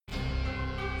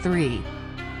3,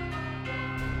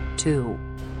 2,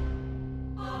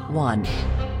 1.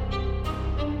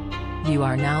 You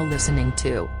are now listening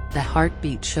to the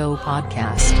Heartbeat Show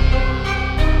podcast.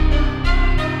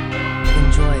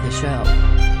 Enjoy the show.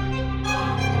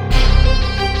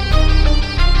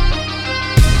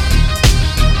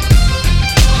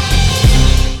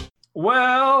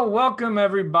 Well, welcome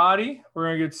everybody. We're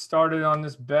going to get started on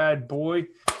this bad boy.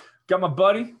 Got my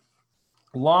buddy,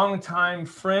 longtime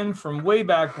friend from way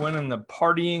back when in the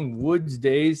partying woods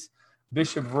days,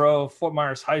 Bishop Row, Fort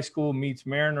Myers High School meets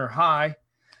Mariner High.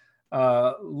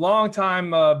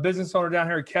 Longtime business owner down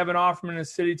here, Kevin Offerman in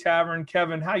City Tavern.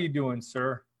 Kevin, how you doing,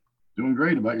 sir? Doing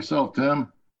great. About yourself,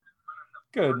 Tim?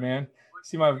 Good, man.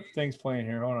 See my things playing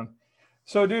here. Hold on.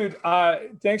 So, dude,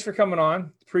 thanks for coming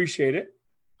on. Appreciate it.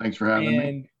 Thanks for having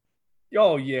me.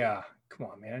 Oh, yeah. Come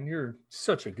on, man. You're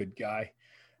such a good guy.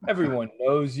 Everyone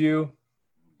knows you.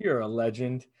 You're a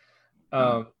legend.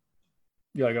 You're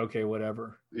like, okay,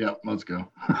 whatever. Yeah, let's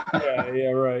go. yeah,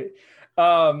 right.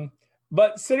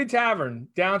 But City Tavern,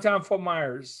 downtown Fort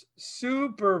Myers,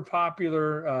 super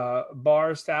popular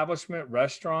bar establishment,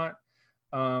 restaurant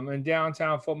in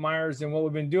downtown Fort Myers. And what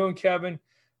we've been doing, Kevin,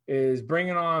 is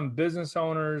bringing on business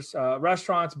owners,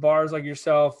 restaurants, bars like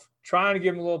yourself, trying to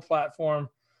give them a little platform,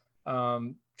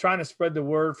 trying to spread the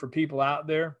word for people out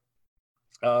there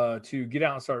to get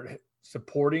out and start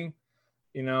supporting,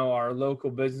 our local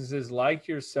businesses like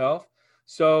yourself.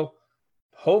 So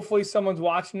hopefully someone's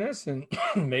watching this and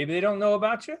maybe they don't know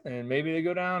about you and maybe they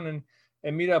go down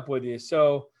and meet up with you.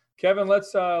 So Kevin, let's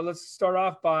start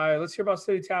off by, let's hear about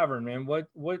City Tavern, man.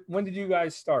 When did you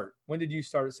guys start? When did you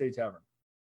start at City Tavern?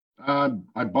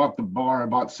 I bought the bar. I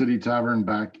bought City Tavern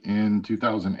back in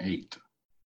 2008.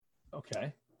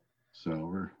 Okay.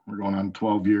 So we're going on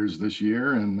 12 years this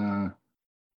year, and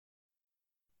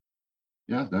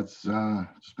that's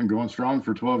just been going strong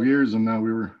for 12 years. And now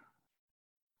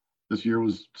this year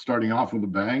was starting off with a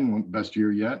bang, best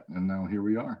year yet, and now here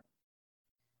we are.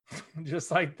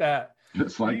 Just like that.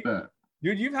 Just like that.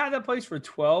 Dude, you've had that place for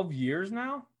 12 years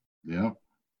now? Yeah.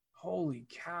 Holy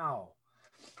cow.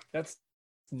 That's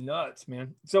nuts,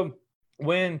 man. So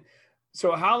when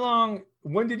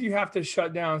did you have to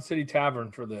shut down City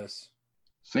Tavern for this?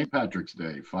 St. Patrick's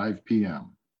Day, 5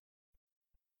 p.m.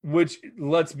 Which,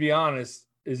 let's be honest,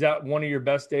 is that one of your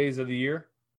best days of the year?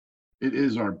 It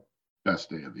is our best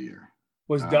day of the year.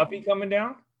 Was Duffy coming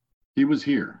down? He was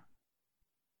here.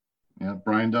 Yeah,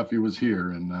 Brian Duffy was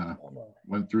here and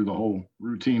went through the whole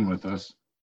routine with us.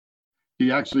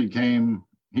 He actually came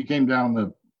down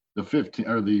the 15th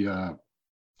or the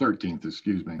 13th,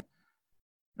 excuse me.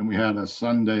 And we had a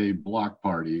Sunday block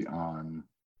party on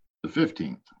the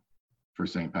 15th for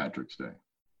St. Patrick's Day,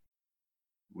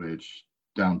 which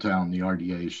downtown, the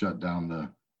RDA shut down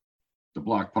the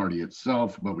block party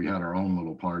itself, but we had our own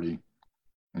little party.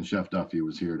 And Chef Duffy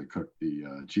was here to cook the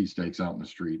cheesesteaks out in the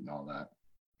street and all that.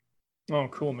 Oh,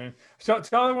 cool, man. So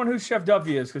tell everyone who Chef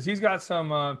Duffy is, because he's got some,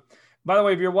 by the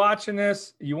way, if you're watching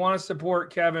this, you want to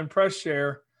support Kevin, press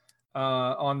share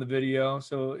on the video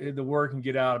so the word can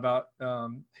get out about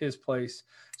his place.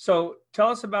 So tell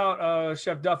us about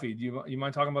Chef Duffy. Do you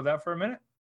mind talking about that for a minute?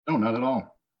 No, not at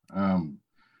all.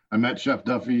 I met Chef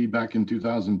Duffy back in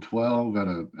 2012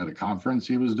 at a conference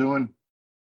he was doing,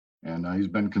 and he's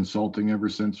been consulting ever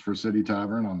since for City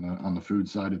Tavern on the food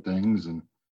side of things, and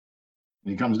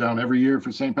he comes down every year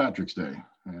for St. Patrick's Day.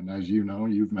 And as you know,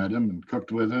 you've met him and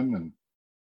cooked with him,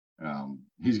 and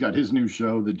he's got his new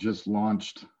show that just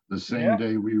launched the same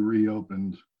day we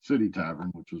reopened City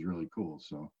Tavern, which was really cool.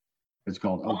 So it's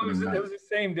called Opening Night. It was the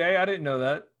same day? I didn't know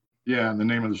that. Yeah, and the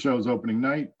name of the show is Opening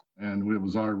Night, and it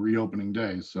was our reopening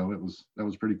day. So that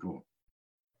was pretty cool.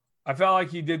 I felt like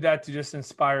he did that to just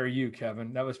inspire you,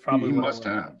 Kevin. That was probably he must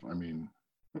have. I mean,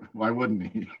 why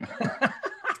wouldn't he?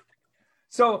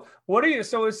 So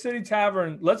with City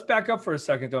Tavern, let's back up for a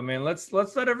second though, man. Let's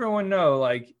let everyone know,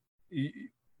 like,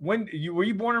 were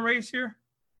you born and raised here?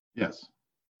 Yes.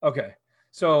 Okay.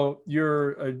 So you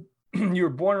were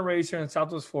born and raised here in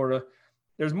Southwest Florida.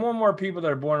 There's more and more people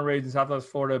that are born and raised in Southwest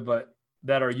Florida, but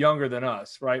that are younger than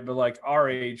us, right? But like our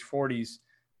age, 40s,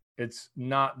 it's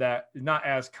not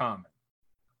as common.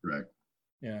 Correct.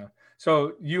 Yeah.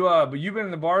 So but you've been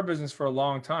in the bar business for a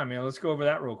long time, man. Let's go over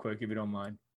that real quick, if you don't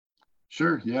mind.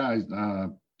 Sure. Yeah. I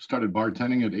started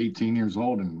bartending at 18 years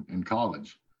old in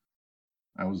college.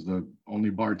 I was the only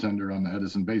bartender on the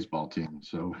Edison baseball team.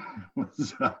 So it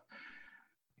was a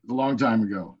long time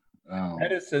ago.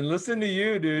 Edison, listen to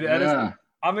you, dude. Yeah. Edison.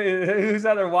 I mean, who's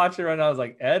out there watching right now? I was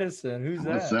like, Edison, who's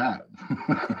that? What's that?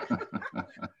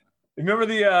 Do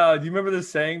you remember the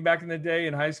saying back in the day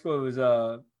in high school? It was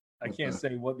I can't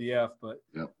say what the F, but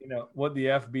Yep. what the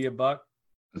F be a buck.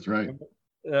 That's right.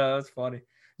 That's funny.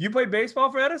 You played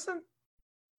baseball for Edison?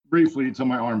 Briefly until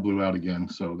my arm blew out again.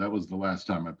 So that was the last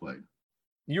time I played.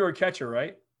 You were a catcher,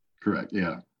 right? Correct.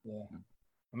 Yeah. Yeah.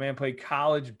 My man played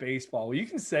college baseball. Well, you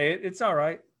can say it. It's all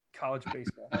right. College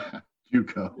baseball.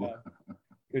 JUCO. Yeah.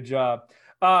 Good job.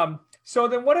 So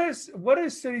then what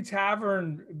is City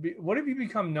Tavern? What have you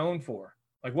become known for?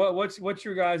 Like what's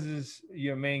your guys'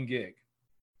 main gig?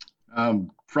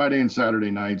 Friday and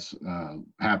Saturday nights,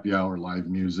 happy hour, live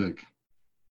music.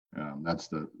 That's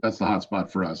the hot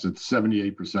spot for us. It's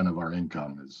 78% of our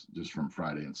income is just from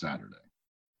Friday and Saturday.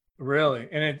 Really?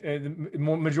 And the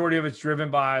majority of it's driven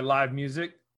by live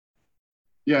music?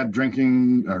 Yeah, drinks,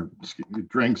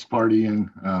 partying,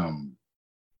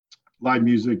 live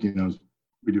music.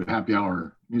 We do happy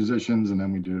hour musicians, and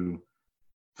then we do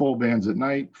full bands at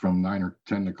night from 9 or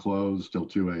 10 to close till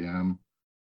 2 a.m.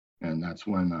 And that's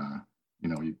when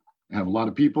you have a lot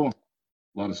of people,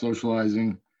 a lot of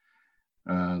socializing,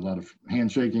 a lot of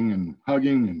handshaking and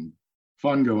hugging and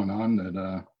fun going on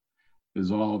that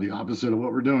is all the opposite of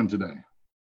what we're doing today.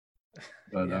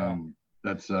 But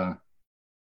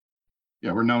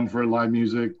we're known for live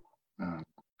music,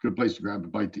 good place to grab a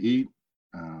bite to eat.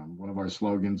 One of our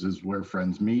slogans is where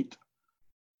friends meet.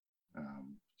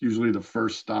 Usually the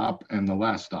first stop and the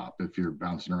last stop if you're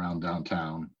bouncing around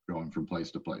downtown, going from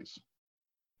place to place.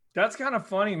 That's kind of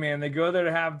funny, man. They go there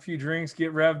to have a few drinks,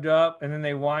 get revved up, and then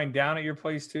they wind down at your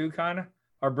place too, kind of,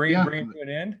 or bring it to an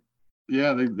end.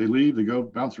 Yeah, they leave, they go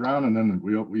bounce around, and then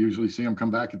we usually see them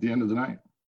come back at the end of the night.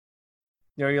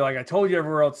 You're like, I told you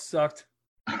everywhere else sucked.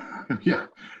 Yeah,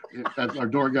 that's our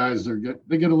door guys.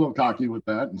 They get a little cocky with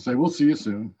that and say, "We'll see you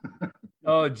soon."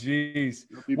 Oh, geez.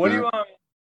 What do you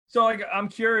So, like, I'm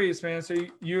curious, man. So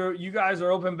you guys are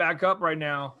open back up right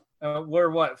now.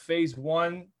 We're phase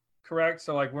 1, correct?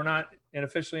 So, like, we're not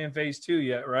officially in phase 2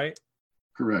 yet, right?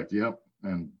 Correct. Yep.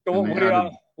 And so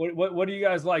what do you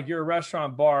guys like? You're a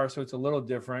restaurant bar, so it's a little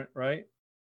different, right?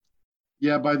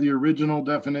 Yeah. By the original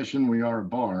definition, we are a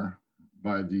bar.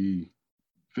 By the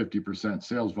 50%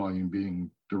 sales volume being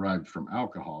derived from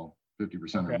alcohol,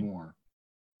 50% or more.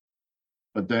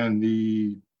 But then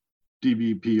the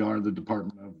DBPR, the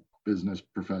Department of Business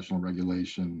Professional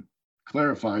Regulation,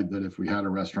 clarified that if we had a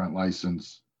restaurant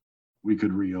license, we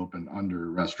could reopen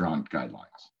under restaurant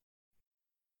guidelines,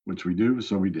 which we do.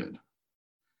 So we did.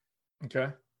 Okay.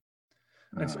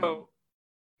 And so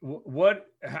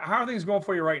how are things going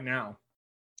for you right now?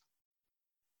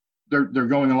 They're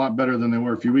going a lot better than they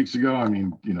were a few weeks ago. I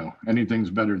mean, anything's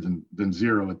better than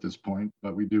zero at this point,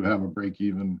 but we do have a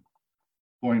break-even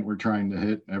point we're trying to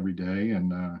hit every day,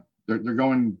 and they're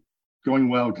going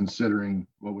well considering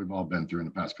what we've all been through in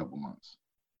the past couple months.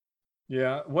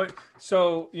 Yeah.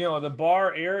 So the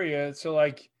bar area. So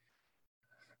like,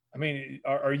 I mean,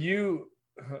 are you?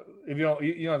 If you don't,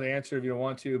 you know the answer if you don't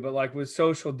want to, but like with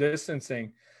social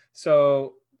distancing,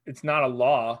 so it's not a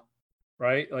law,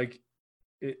 right? Like,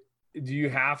 do you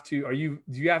have to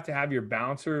have your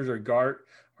bouncers or guard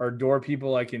or door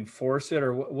people like enforce it,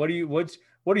 or what are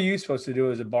you supposed to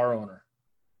do as a bar owner?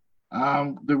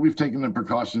 We've taken the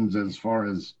precautions as far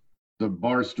as the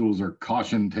bar stools are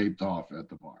caution taped off at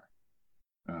the bar.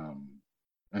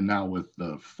 And now with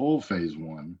the full phase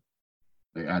 1,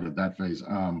 they added that phase.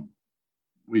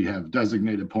 We have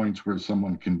designated points where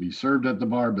someone can be served at the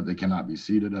bar, but they cannot be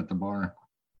seated at the bar.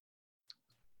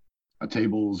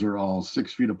 Tables are all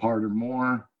 6 feet apart or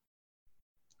more.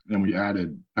 Then we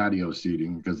added patio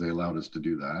seating because they allowed us to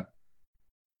do that.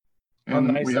 And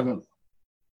nice we have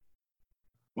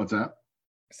what's that?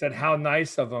 I said, how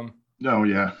nice of them. Oh,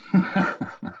 yeah.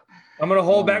 I'm going to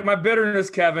hold back my bitterness,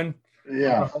 Kevin.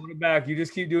 Yeah. Hold it back. You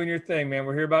just keep doing your thing, man.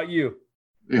 We're here about you.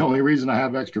 The only reason I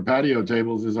have extra patio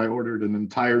tables is I ordered an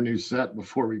entire new set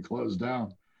before we closed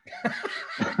down.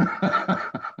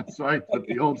 So I put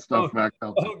the old stuff back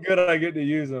out. Oh, good. I get to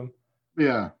use them.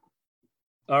 Yeah.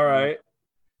 All right.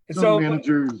 So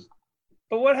managers.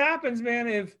 But what happens, man,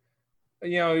 if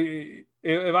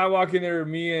I walk in there with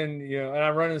me and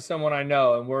I run into someone I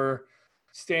know and we're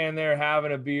standing there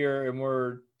having a beer and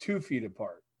we're 2 feet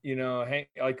apart,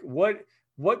 like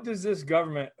what does this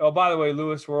government? Oh, by the way,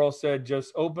 Lewis Worrell said,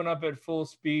 just open up at full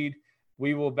speed.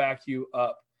 We will back you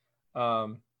up.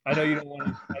 I know you don't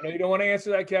want to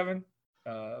answer that, Kevin,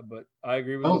 but I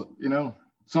agree with you.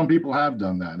 Some people have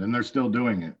done that and they're still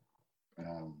doing it.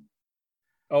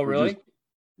 Oh, really?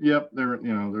 Yep. They're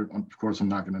of course I'm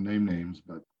not going to name names,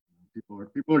 but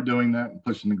people are doing that and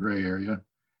pushing the gray area,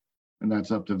 and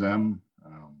that's up to them.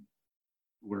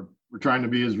 We're trying to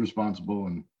be as responsible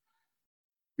and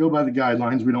go by the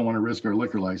guidelines. We don't want to risk our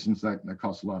liquor license. That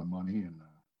costs a lot of money, and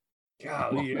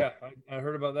Golly, yeah, I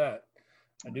heard about that.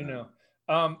 I do know.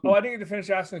 I didn't get to finish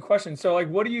asking the question. So, like,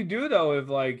 what do you do though if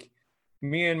like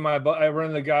me and I run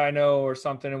into the guy I know or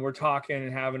something, and we're talking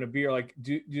and having a beer? Like,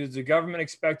 does the government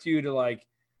expect you to like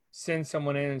send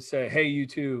someone in and say, "Hey, you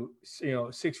two,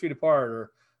 6 feet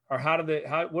apart," or how do they?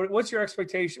 What's your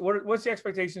expectation? What's the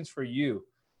expectations for you,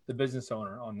 the business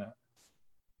owner, on that?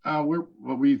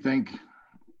 What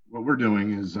we're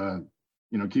doing is,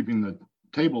 keeping the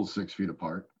tables 6 feet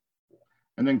apart,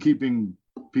 and then keeping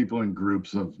people in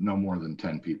groups of no more than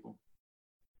 10 people.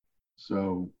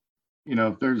 So,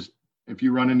 if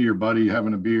you run into your buddy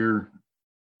having a beer,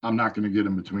 I'm not going to get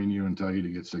in between you and tell you to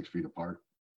get 6 feet apart.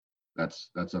 That's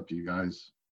up to you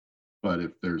guys. But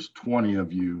if there's 20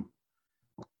 of you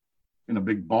in a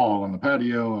big ball on the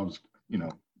patio,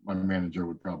 my manager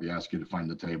would probably ask you to find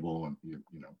the table and,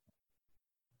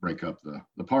 break up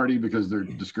the party, because they're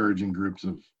discouraging groups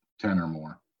of 10 or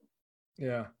more.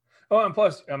 Yeah. Oh, and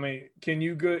plus, I mean, could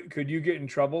you get in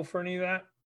trouble for any of that?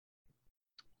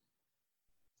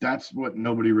 That's what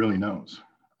nobody really knows.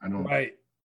 Right.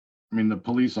 I mean, the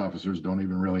police officers don't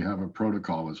even really have a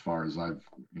protocol as far as I've,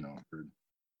 heard.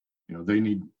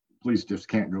 Police just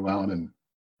can't go out and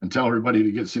tell everybody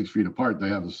to get 6 feet apart. They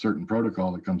have a certain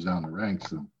protocol that comes down the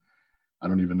ranks, and I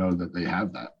don't even know that they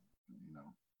have that.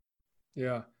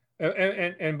 Yeah.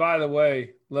 And by the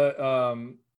way,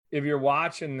 if you're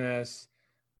watching this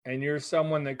and you're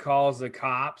someone that calls the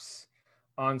cops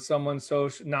on someone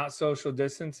not social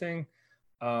distancing,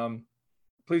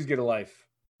 please get a life.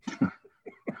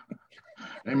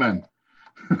 Amen.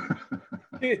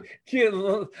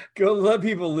 Go let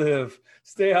people live.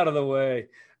 Stay out of the way.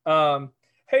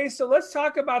 Hey, so let's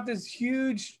talk about this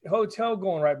huge hotel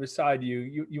going right beside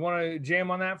you. You want to jam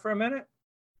on that for a minute?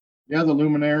 Yeah, the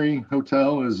Luminary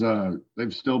Hotel is,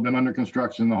 they've still been under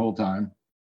construction the whole time.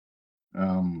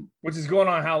 Which is going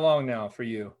on how long now for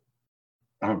you?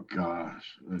 Oh,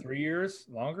 gosh. 3 years?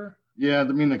 Longer? Yeah, I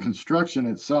mean, the construction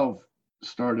itself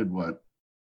started,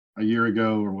 a year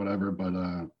ago or whatever, but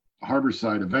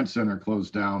Harborside Event Center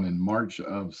closed down in March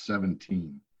of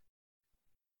 17.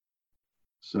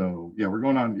 So, yeah, we're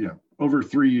going on, over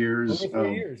 3 years. Over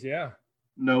 3 years, yeah.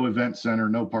 No event center,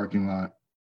 no parking lot,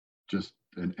 just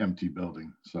an empty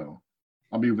building. So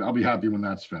I'll be happy when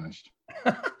that's finished.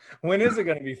 When is it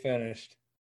going to be finished?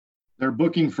 They're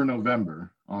booking for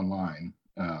November online.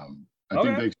 I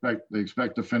think they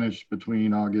expect to finish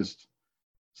between August,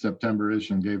 September-ish,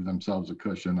 and gave themselves a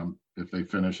cushion. If they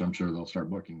finish, I'm sure they'll start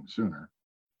booking sooner.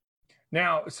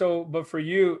 Now, but for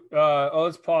you,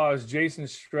 let's pause. Jason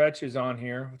Stretch is on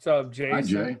here. What's up, Jason? Hi,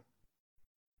 Jay.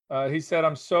 He said,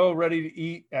 I'm so ready to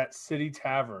eat at City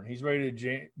Tavern. He's ready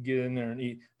to get in there and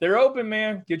eat. They're open,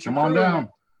 man. Get your Come on down.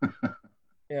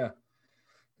 Yeah.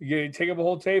 Take up a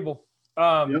whole table.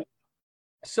 Yep.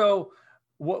 So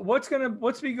what's going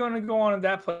to go on at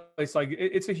that place? Like,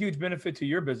 it's a huge benefit to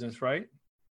your business, right?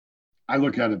 I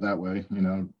look at it that way,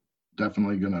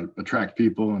 definitely going to attract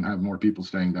people and have more people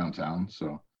staying downtown.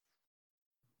 So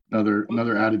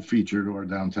another added feature to our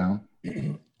downtown.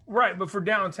 Right. But for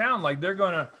downtown, like they're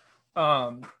going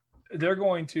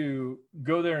to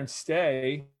go there and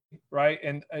stay. Right.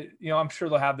 And, I'm sure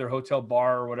they'll have their hotel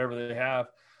bar or whatever they have,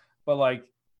 but like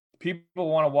people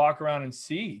want to walk around and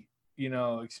see,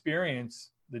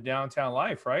 experience the downtown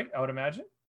life. Right. I would imagine.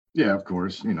 Yeah, of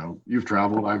course. You've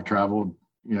traveled, I've traveled,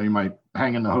 you might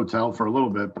hang in the hotel for a little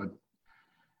bit, but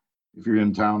if you're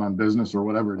in town on business or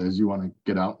whatever it is, you want to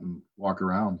get out and walk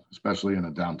around, especially in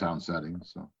a downtown setting.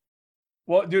 So.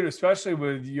 Well, dude, especially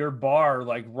with your bar,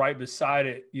 like right beside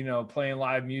it, playing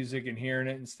live music and hearing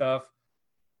it and stuff,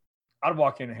 I'd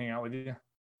walk in and hang out with you.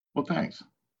 Well, thanks.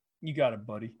 You got it,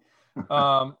 buddy.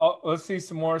 Let's see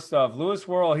some more stuff. Lewis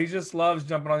Worrell, he just loves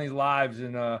jumping on these lives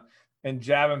and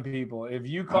jabbing people. If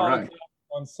you call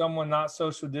on someone not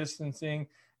social distancing,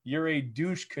 you're a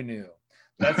douche canoe.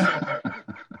 That's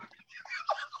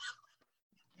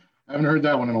I haven't heard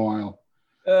that one in a while.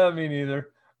 Me neither.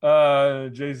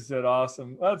 Jason said,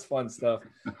 awesome. That's fun stuff.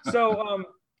 So,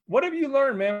 what have you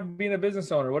learned, man, being a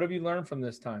business owner? What have you learned from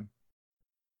this time?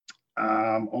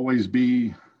 Always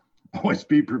be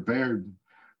prepared.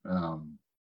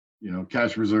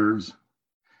 Cash reserves.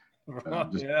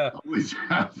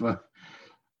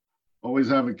 Always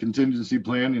have a contingency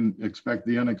plan and expect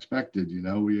the unexpected.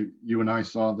 You and I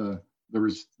saw the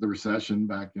recession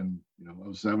back in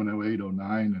 07, 08,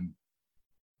 09, and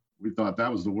we thought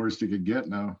that was the worst it could get.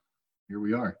 Now here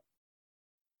we are.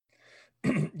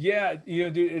 Yeah,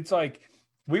 dude, it's like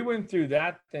we went through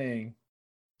that thing,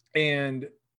 and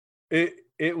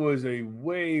it was a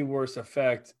way worse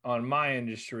effect on my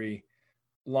industry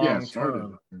long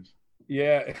term.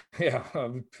 Yeah.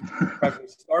 Practically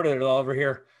started it all over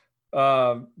here.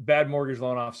 Bad mortgage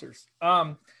loan officers.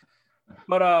 But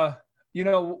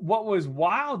what was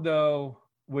wild though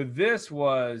with this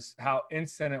was how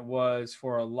instant it was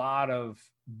for a lot of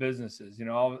businesses.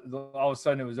 All of a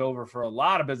sudden it was over for a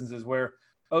lot of businesses where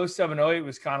 07, 08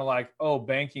 was kind of like, oh,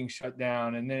 banking shut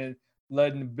down, and then it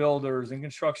led into builders and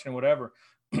construction and whatever.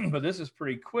 But this is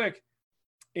pretty quick.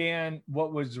 And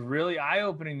what was really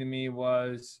eye-opening to me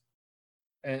was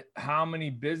how many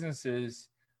businesses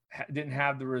didn't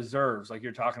have the reserves like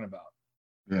you're talking about.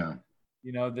 Yeah.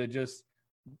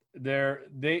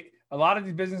 A lot of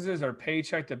these businesses are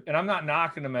paycheck to, and I'm not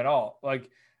knocking them at all. Like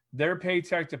they're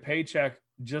paycheck to paycheck,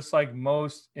 just like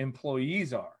most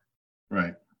employees are.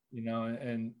 Right.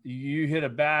 And you hit a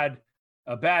bad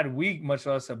week, much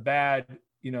less a bad,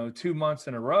 2 months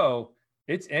in a row.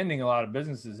 It's ending a lot of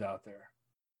businesses out there.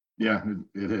 Yeah,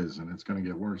 it is. And it's going to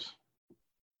get worse.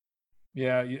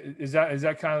 Yeah. Is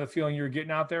that kind of the feeling you're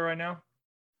getting out there right now?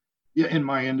 Yeah. In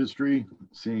my industry,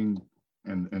 seeing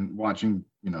and watching,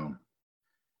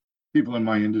 people in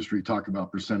my industry talk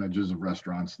about percentages of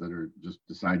restaurants that are just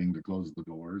deciding to close the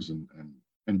doors,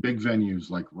 and big venues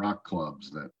like rock clubs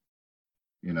that,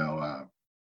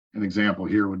 an example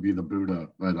here would be the Buddha,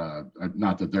 but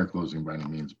not that they're closing by any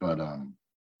means, but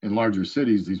in larger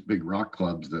cities, these big rock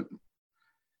clubs that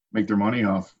make their money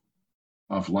off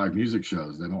live music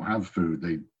shows, they don't have food,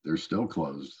 they're still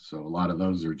closed. So a lot of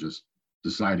those are just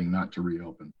deciding not to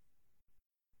reopen.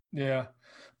 Yeah.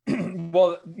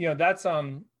 Well, that's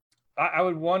I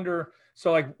would wonder,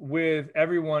 so like with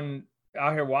everyone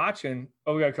out here watching,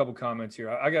 we got a couple comments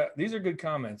here. These are good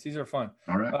comments. These are fun.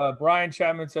 All right. Brian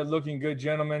Chapman said, looking good,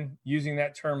 gentlemen, using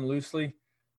that term loosely.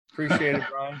 Appreciate it,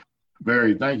 Brian.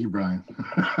 Very. Thank you, Brian.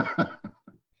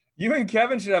 You and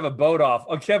Kevin should have a boat off.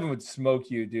 Oh, Kevin would smoke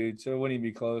you, dude. So it wouldn't even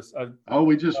be close.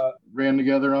 We just ran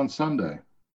together on Sunday.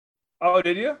 Oh,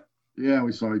 did you? Yeah,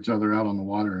 we saw each other out on the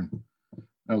water, and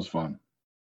that was fun.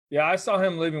 Yeah, I saw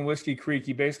him leaving Whiskey Creek.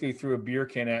 He basically threw a beer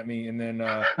can at me and then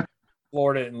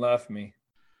floored it and left me.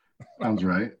 Sounds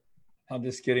right. I'm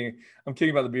just kidding. I'm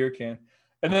kidding about the beer can.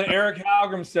 And then Eric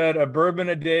Halgram said, a bourbon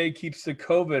a day keeps the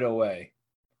COVID away.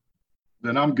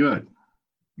 Then I'm good.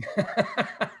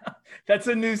 That's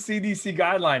a new CDC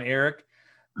guideline, Eric.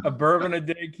 A bourbon a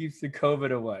day keeps the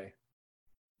COVID away.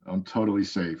 I'm totally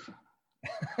safe.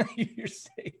 You're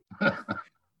safe.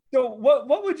 So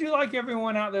what would you like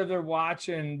everyone out there they're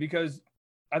watching? Because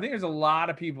I think there's a lot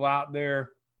of people out there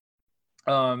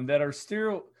that are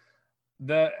still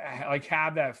that like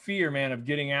have that fear, man, of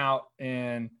getting out.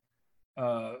 And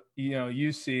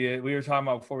you see it. We were talking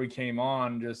about before we came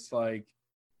on, just like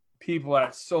people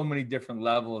at so many different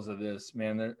levels of this,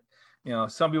 man. That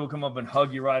some people come up and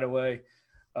hug you right away.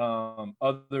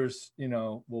 Others,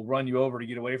 will run you over to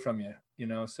get away from you.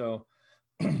 So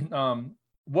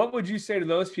what would you say to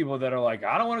those people that are like,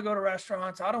 I don't want to go to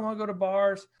restaurants, I don't want to go to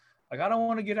bars, like I don't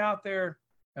want to get out there?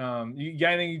 You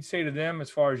got anything you'd say to them as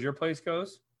far as your place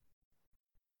goes?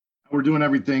 We're doing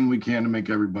everything we can to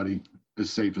make everybody as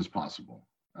safe as possible.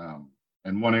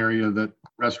 And one area that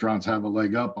restaurants have a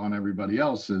leg up on everybody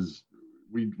else is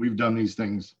we've done these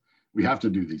things. We have to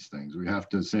do these things. We have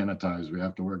to sanitize. We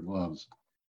have to wear gloves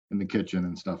in the kitchen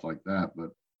and stuff like that.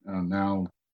 But now,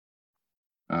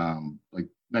 like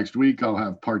next week, I'll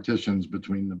have partitions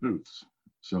between the booths.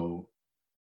 So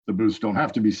the booths don't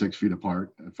have to be 6 feet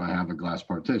apart if I have a glass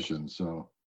partition. So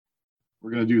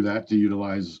we're going to do that to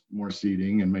utilize more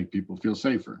seating and make people feel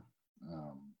safer.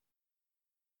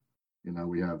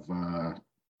 We have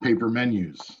paper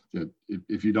menus that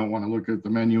if you don't want to look at the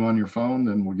menu on your phone,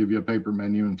 then we'll give you a paper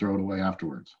menu and throw it away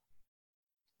afterwards.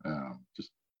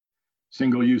 Just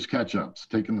single-use ketchups,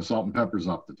 taking the salt and peppers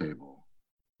off the table.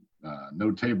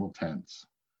 No table tents.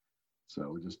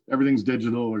 So everything's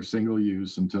digital or single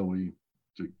use until we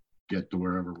get to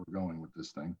wherever we're going with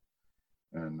this thing.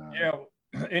 And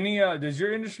does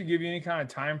your industry give you any kind of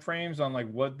time frames on like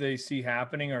what they see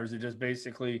happening, or is it just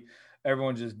basically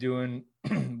everyone's just doing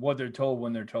what they're told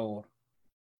when they're told?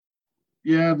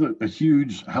 Yeah, a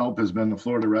huge help has been the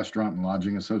Florida Restaurant and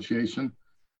Lodging Association.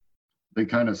 They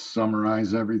kind of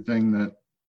summarize everything that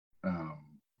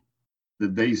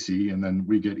they see, and then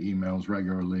we get emails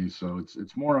regularly. So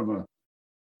it's more of a,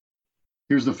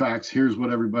 here's the facts, here's what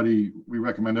we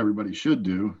recommend everybody should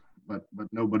do, but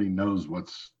nobody knows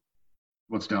what's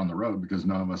down the road because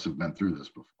none of us have been through this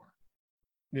before.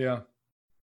 Yeah.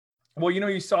 Well,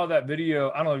 you saw that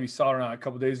video, I don't know if you saw it or not, a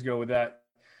couple of days ago with that,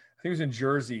 I think it was in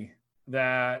Jersey,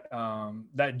 that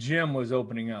that gym was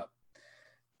opening up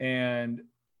and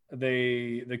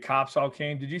the cops all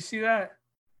came. Did you see that?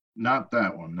 Not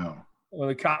that one, no. Well,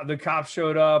 the cops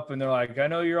showed up and they're like, I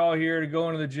know you're all here to go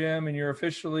into the gym and you're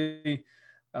officially,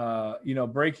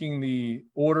 breaking the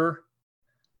order.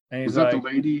 And he's Was that like, the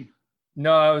lady?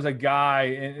 no, it was a guy.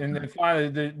 And then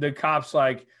finally the cop's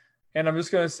like, and I'm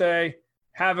just going to say,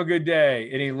 have a good day.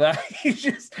 And he left. He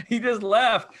just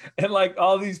left. And like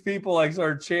all these people like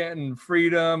started chanting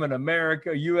freedom and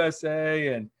America, USA.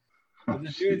 And the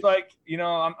dude's like,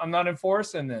 I'm not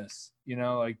enforcing this,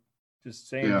 like just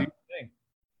saying, do your thing.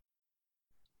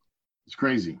 It's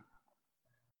crazy.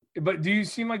 But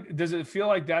does it feel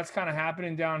like that's kind of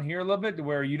happening down here a little bit to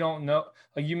where you don't know,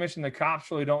 like you mentioned, the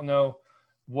cops really don't know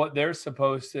what they're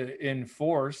supposed to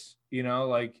enforce,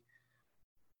 like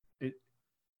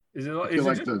is it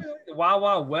just the Wild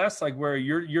Wild West, like where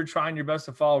you're trying your best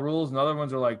to follow rules and other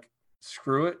ones are like,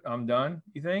 screw it, I'm done,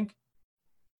 you think?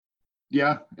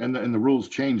 Yeah, and the rules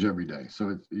change every day.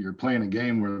 So you're playing a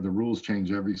game where the rules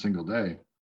change every single day.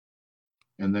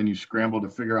 And then you scramble to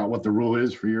figure out what the rule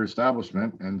is for your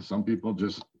establishment. And some people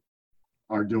just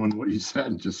are doing what you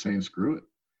said, just saying, screw it.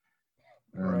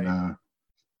 Right.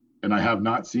 And I have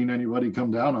not seen anybody come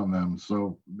down on them.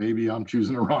 So maybe I'm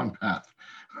choosing the wrong path.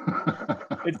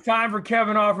 It's time for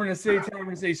Kevin Offerman to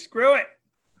say, screw it.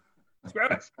 Screw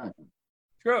it. Exactly.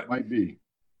 Screw it. Might be.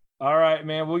 All right,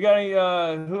 man. We got any,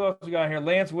 who else we got here?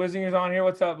 Lance Wisinger's on here.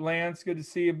 What's up, Lance? Good to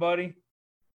see you, buddy.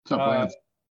 What's up, Lance?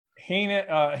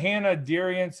 Hannah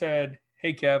Darian said,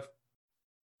 hey, Kev.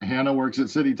 Hannah works at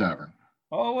City Tavern.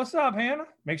 Oh, what's up, Hannah?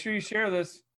 Make sure you share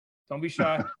this. Don't be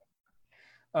shy.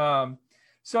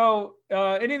 So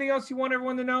anything else you want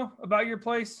everyone to know about your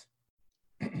place?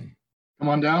 Come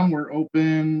on down. We're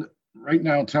open right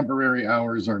now. Temporary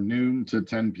hours are noon to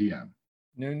 10 p.m.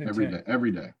 Noon to every 10. day,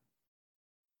 every day.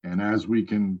 And as we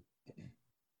can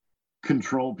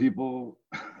control people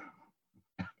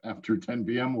after 10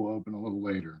 p.m., we'll open a little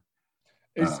later.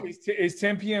 Is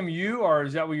 10 p.m. you, or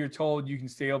is that what you're told you can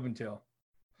stay open till?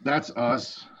 That's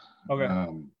us. Okay.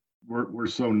 We're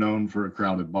so known for a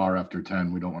crowded bar after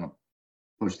 10. We don't want to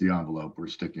push the envelope. We're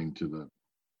sticking to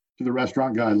the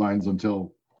restaurant guidelines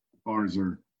until bars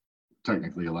are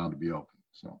technically allowed to be open.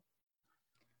 So.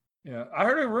 Yeah, I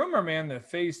heard a rumor, man, that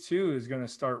phase 2 is going to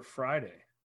start Friday.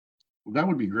 Well, that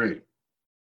would be great.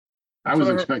 I was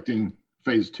expecting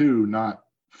phase 2, not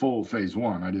full phase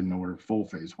 1. I didn't know where full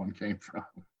phase 1 came from.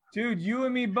 Dude, you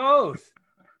and me both.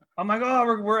 I'm like,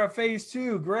 oh, we're at phase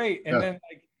 2, great. And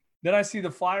then I see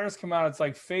the flyers come out. It's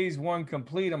like phase 1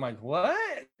 complete. I'm like,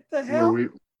 what the hell?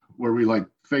 Were we like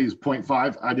phase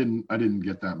 0.5? I didn't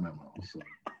get that memo. So.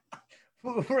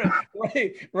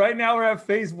 Right now we're at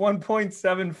phase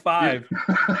 1.75.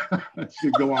 That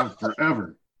should go on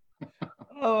forever.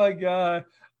 Oh my God.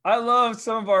 I love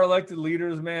some of our elected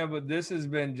leaders, man, but this has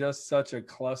been just such a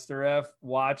cluster F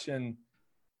watching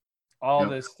all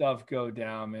this stuff go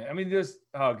down, man. I mean,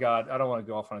 oh God, I don't want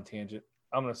to go off on a tangent.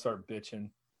 I'm going to start bitching.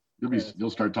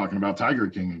 You'll start talking about Tiger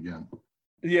King again.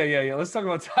 Yeah. Let's talk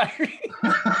about Tiger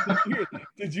King.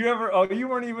 Did you ever, you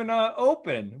weren't even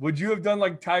open. Would you have done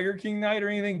like Tiger King night or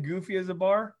anything goofy as a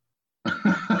bar?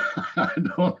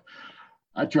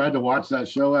 I tried to watch that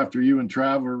show after you and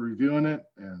Trav were reviewing it,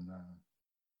 and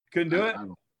couldn't do it.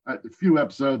 A few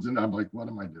episodes, and I'm like, "What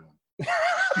am I doing?"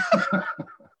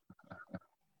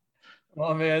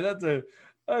 Oh man,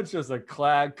 that's just a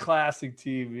classic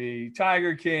TV.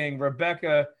 Tiger King,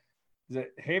 Rebecca, is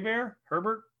it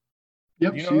Herbert?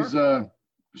 Yep,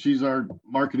 she's our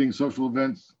marketing social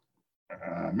events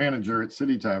manager at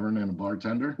City Tavern and a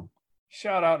bartender.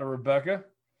 Shout out to Rebecca.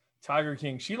 Tiger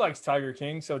King. She likes Tiger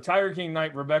King. So Tiger King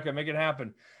night, Rebecca, make it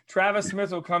happen. Travis Smith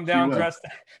will come down dressed.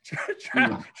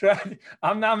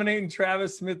 I'm nominating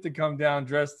Travis Smith to come down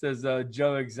dressed as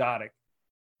Joe Exotic.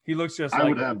 He looks just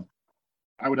like.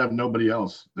 I would have nobody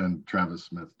else than Travis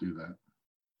Smith do that.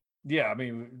 Yeah, I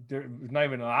mean, there's not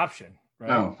even an option,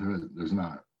 right? No, there's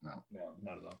not. No,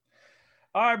 not at all.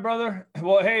 All right, brother.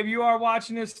 Well, hey, if you are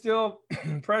watching this still,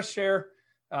 press share.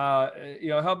 Help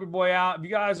your boy out. If you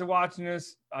guys are watching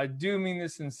this, I do mean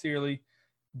this sincerely.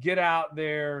 Get out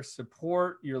there,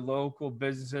 support your local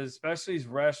businesses, especially these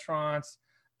restaurants,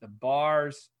 the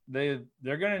bars. They're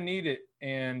going to need it.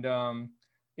 And,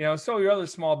 so your other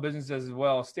small businesses as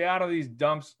well. Stay out of these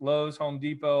dumps, Lowe's, Home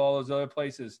Depot, all those other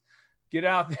places. Get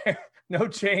out there. No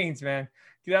chains, man.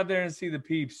 Get out there and see the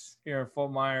peeps here in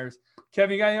Fort Myers.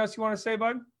 Kevin, you got anything else you want to say,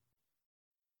 bud?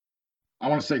 I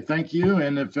want to say thank you.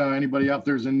 And if anybody out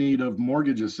there is in need of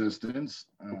mortgage assistance,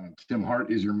 Tim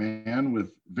Hart is your man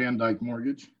with Van Dyke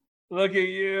Mortgage. Look at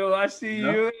you. I see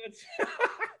you.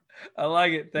 I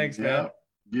like it. Thanks, man.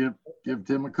 Give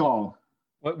Tim a call.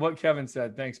 What Kevin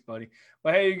said. Thanks, buddy.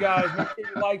 But hey, you guys, make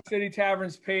sure you like City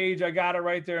Tavern's page. I got it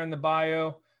right there in the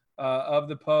bio. of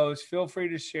the post. Feel free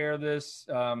to share this.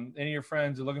 Any of your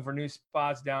friends are looking for new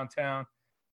spots downtown.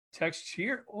 Text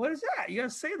cheer. What is that? You gotta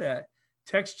say that.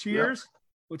 Text cheers. Yep.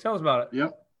 Well, tell us about it.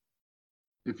 Yep.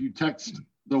 If you text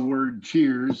the word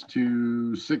cheers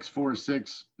to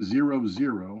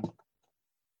 64600,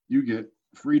 you get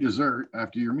free dessert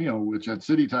after your meal, which at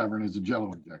City Tavern is a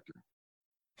Jello injector.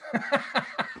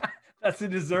 That's the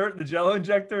dessert, the Jello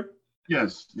injector?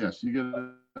 Yes. You get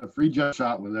a free Jello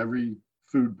shot with every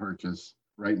food purchase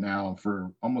right now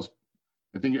for almost,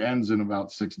 I think it ends in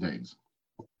about 6 days.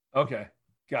 Okay,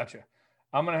 gotcha.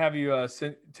 I'm gonna have you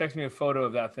text me a photo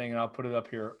of that thing, and I'll put it up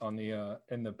here on the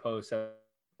in the post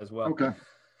as well. Okay.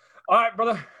 All right,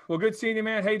 brother. Well, good seeing you,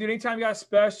 man. Hey, dude, anytime you got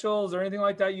specials or anything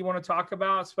like that you want to talk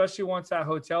about, especially once that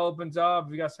hotel opens up,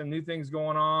 if you got some new things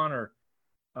going on, or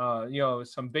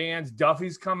some bands,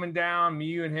 Duffy's coming down, me,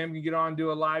 you, and him can get on and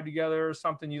do a live together or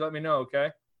something, you let me know, okay?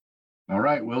 All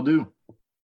right, will do.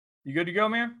 You good to go,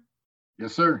 man?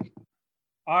 Yes, sir.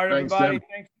 All right, thanks,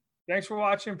 everybody. Thanks for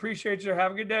watching. Appreciate you.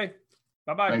 Have a good day.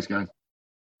 Bye-bye. Thanks, guys.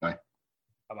 Bye.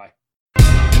 Bye-bye.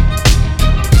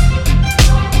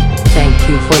 Thank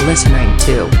you for listening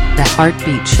to the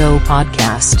Heartbeat Show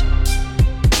podcast.